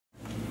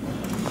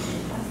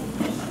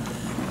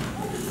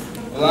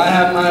Well, I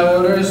have my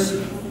orders.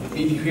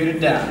 Leave you here to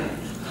die.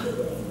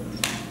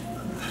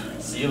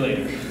 See you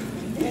later.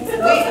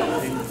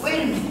 Wait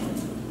a minute.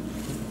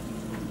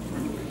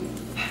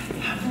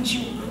 Haven't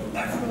you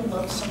ever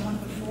loved someone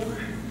before?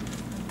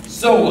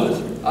 So what?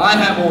 I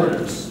have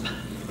orders.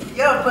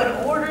 Yeah,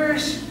 but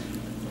orders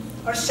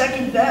are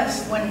second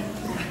best when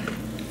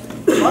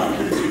love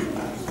comes.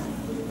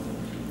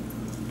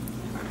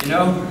 You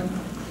know,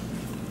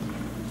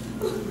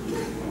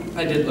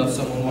 I did love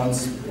someone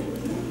once.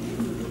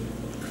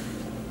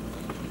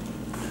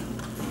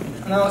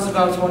 When I was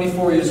about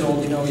 24 years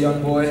old, you know, a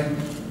young boy,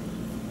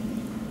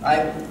 I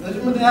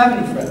didn't really have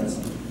any friends.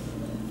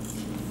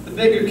 The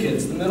bigger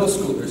kids, the middle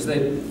schoolers,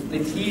 they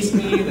teased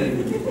me,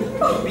 they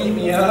beat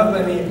me up.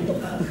 I mean,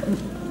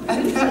 I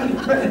didn't have any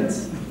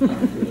friends.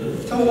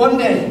 Till one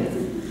day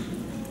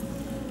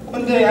I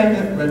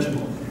met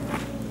Reginald.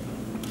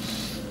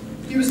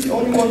 He was the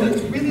only one that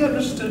really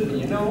understood me,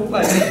 you know,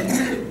 like,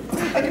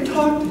 I could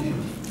talk to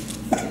him.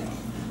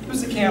 He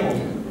was a camel.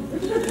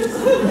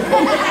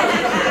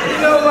 You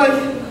know, like,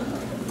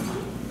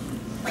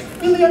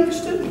 really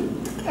understood me.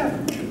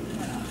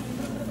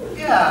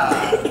 Yeah.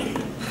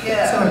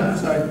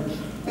 Sorry.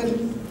 And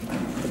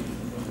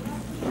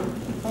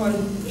on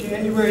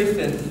January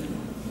 5th,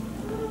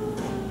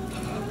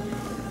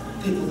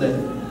 People Day,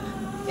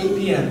 8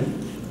 p.m.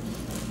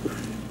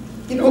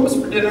 You know what was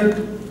for dinner?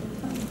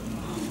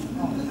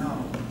 Oh no.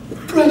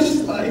 Fresh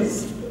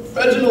slice,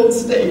 Reginald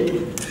steak.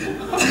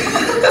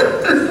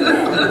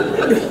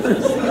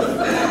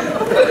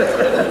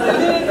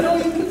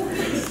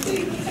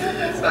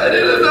 I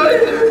didn't know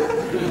either.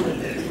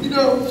 You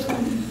know,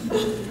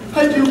 I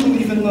do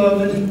believe in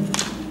love, and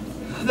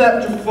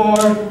that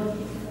Jafar,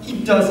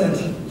 he doesn't.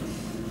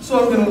 So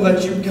I'm gonna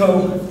let you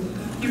go.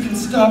 You can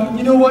stop.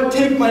 You know what?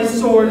 Take my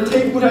sword.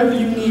 Take whatever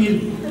you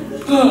need.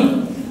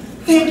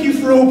 Thank you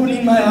for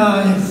opening my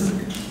eyes.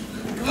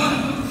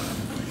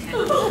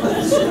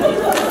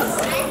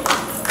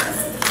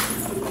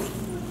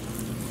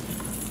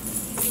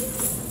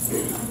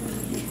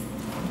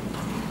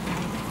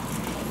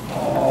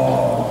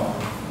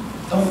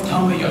 Don't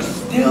tell me you're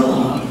still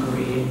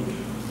hungry.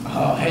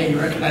 Oh, hey, you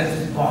recognize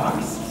this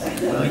box?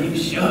 Well, you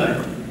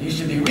should. You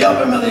should be real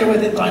familiar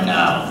with it by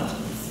now.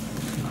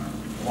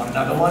 Want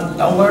another one?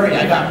 Don't worry,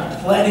 I got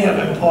plenty of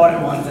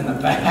important ones in the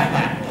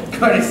back.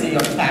 Courtesy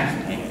of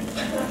taxpayers.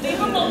 Leave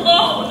him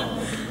alone.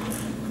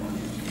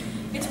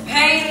 It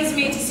pains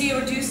me to see you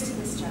reduced to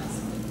this,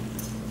 Jasmine.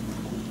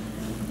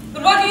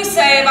 But what do you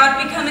say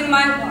about becoming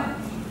my wife?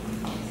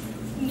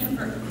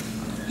 Never.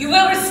 You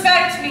will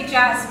respect me,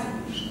 Jasmine.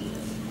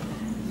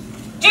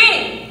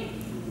 Genie!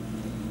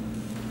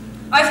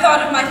 I've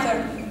thought of my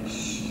third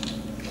wish.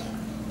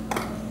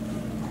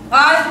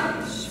 I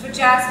wish for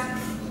Jasmine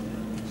to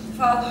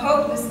fall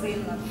hopelessly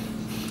in love.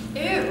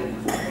 Ew.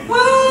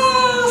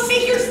 Well,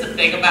 see, here's the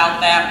thing about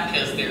that,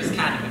 because there's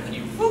kind of a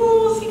few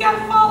rules you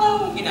gotta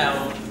follow, you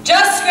know.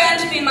 Just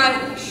grant me my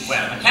wish.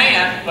 Well, I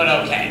can't, but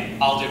okay,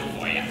 I'll do it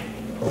for you.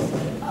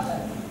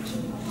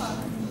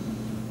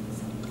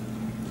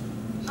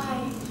 I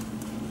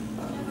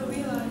never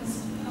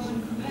realized how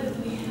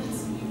incredibly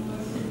handsome you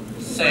were.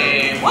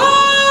 Say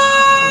what?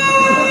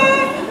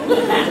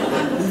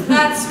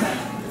 That's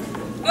right.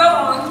 Go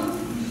on.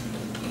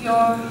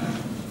 You're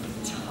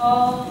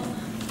tall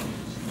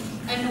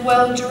and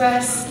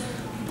well-dressed.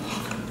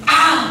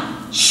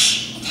 Ow!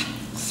 Shh!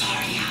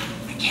 Sorry,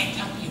 I can't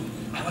help you.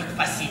 I work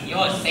for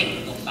Senor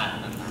Safety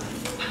Department.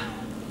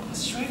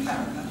 Straight I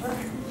remember.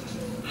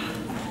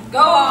 Go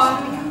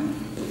on.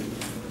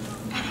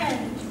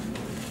 And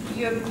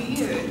your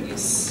beard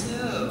is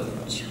so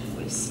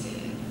twisted.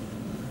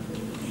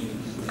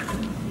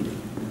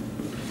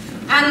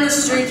 And the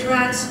street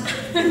rat.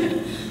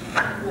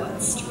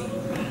 What street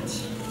rat?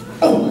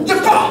 Oh,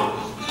 Jafar!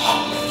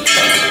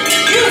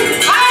 You!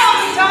 How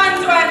many times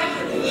do I have to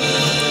kill you?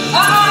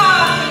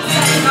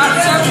 Not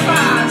so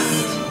fast.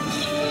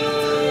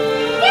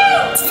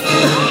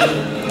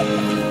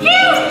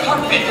 You!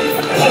 Carpet!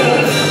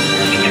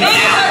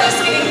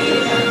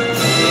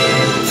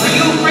 Are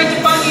you afraid to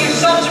find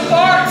yourself,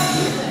 Jafar?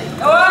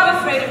 Oh, I'm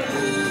afraid of you.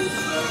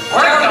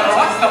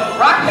 Where's the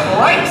rock and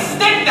right?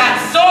 Stick that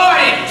sword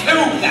into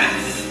that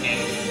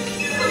stick.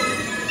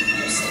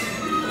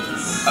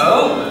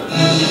 Oh,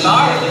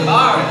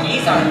 Jafar,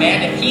 he's our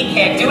man. If he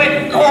can't do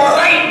it,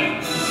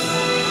 great!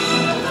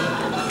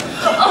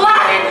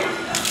 Aladdin!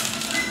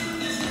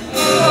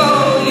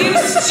 Oh, you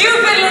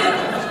stupid little...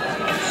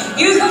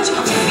 You thought you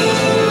could defeat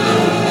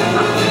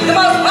the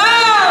most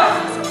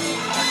powerful!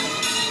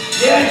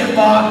 Yeah,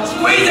 Jafar,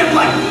 squeeze him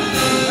like...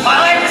 My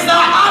life is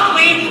not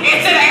ugly,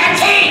 it's an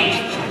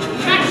antique!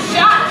 Nice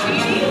shot,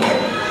 Genie.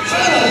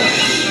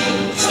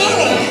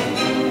 Genie!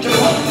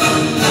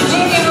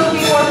 Genie will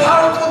be more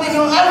powerful than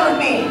you'll ever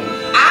be.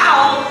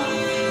 Ow!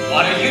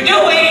 What are you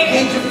doing?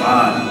 Hey,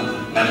 Jafar,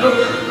 remember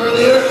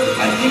earlier?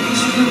 I think you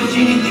should do the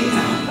genie thing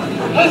now.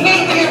 He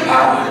gave me your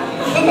power.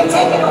 He can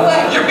take it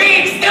away. You're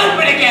being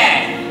stupid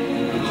again!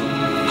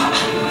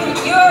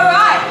 You're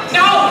right.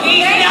 No,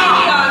 he's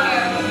not!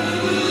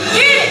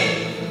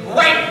 Genie!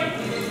 Wait!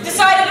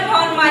 Decided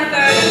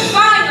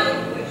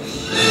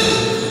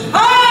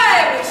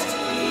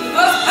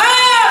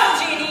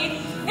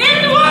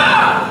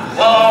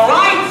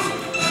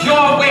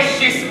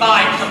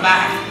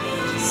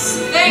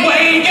Thank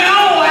Way to go,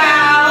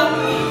 Al!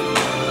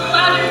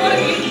 Aladdin, what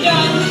have you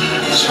done?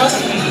 Trust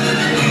me.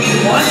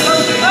 We want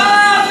something.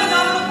 Oh,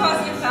 phenomenal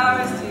cosmic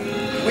powers,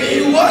 too.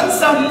 We want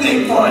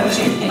something for a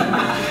genie.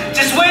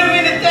 Just wait a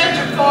minute there,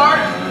 Jafar.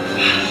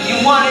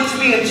 You wanted to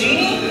be a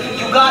genie,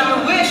 you got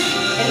your wish,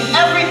 and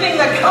everything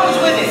that comes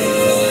with it.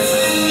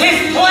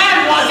 His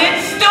plan wasn't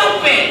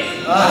stupid!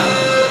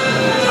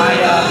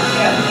 Yeah.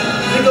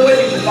 Let me go with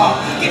you, Jafar.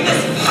 Get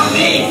this to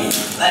me!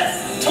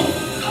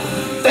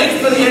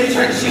 Thanks for the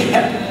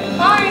internship.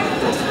 Fine.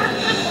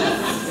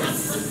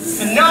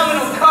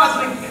 Phenomenal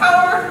cosmic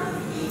power.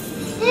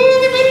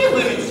 Itty bitty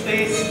living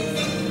space.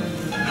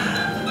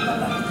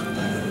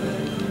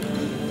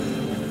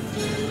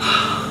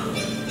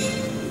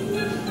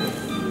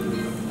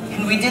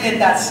 And we did it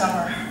that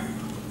summer.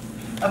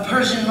 A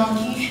Persian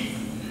monkey,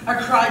 a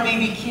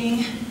crybaby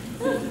king,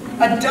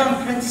 a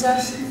dumb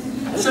princess,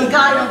 some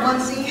guy in a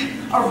onesie,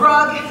 a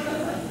rug,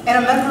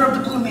 and a member of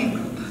the Blue Man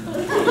Group.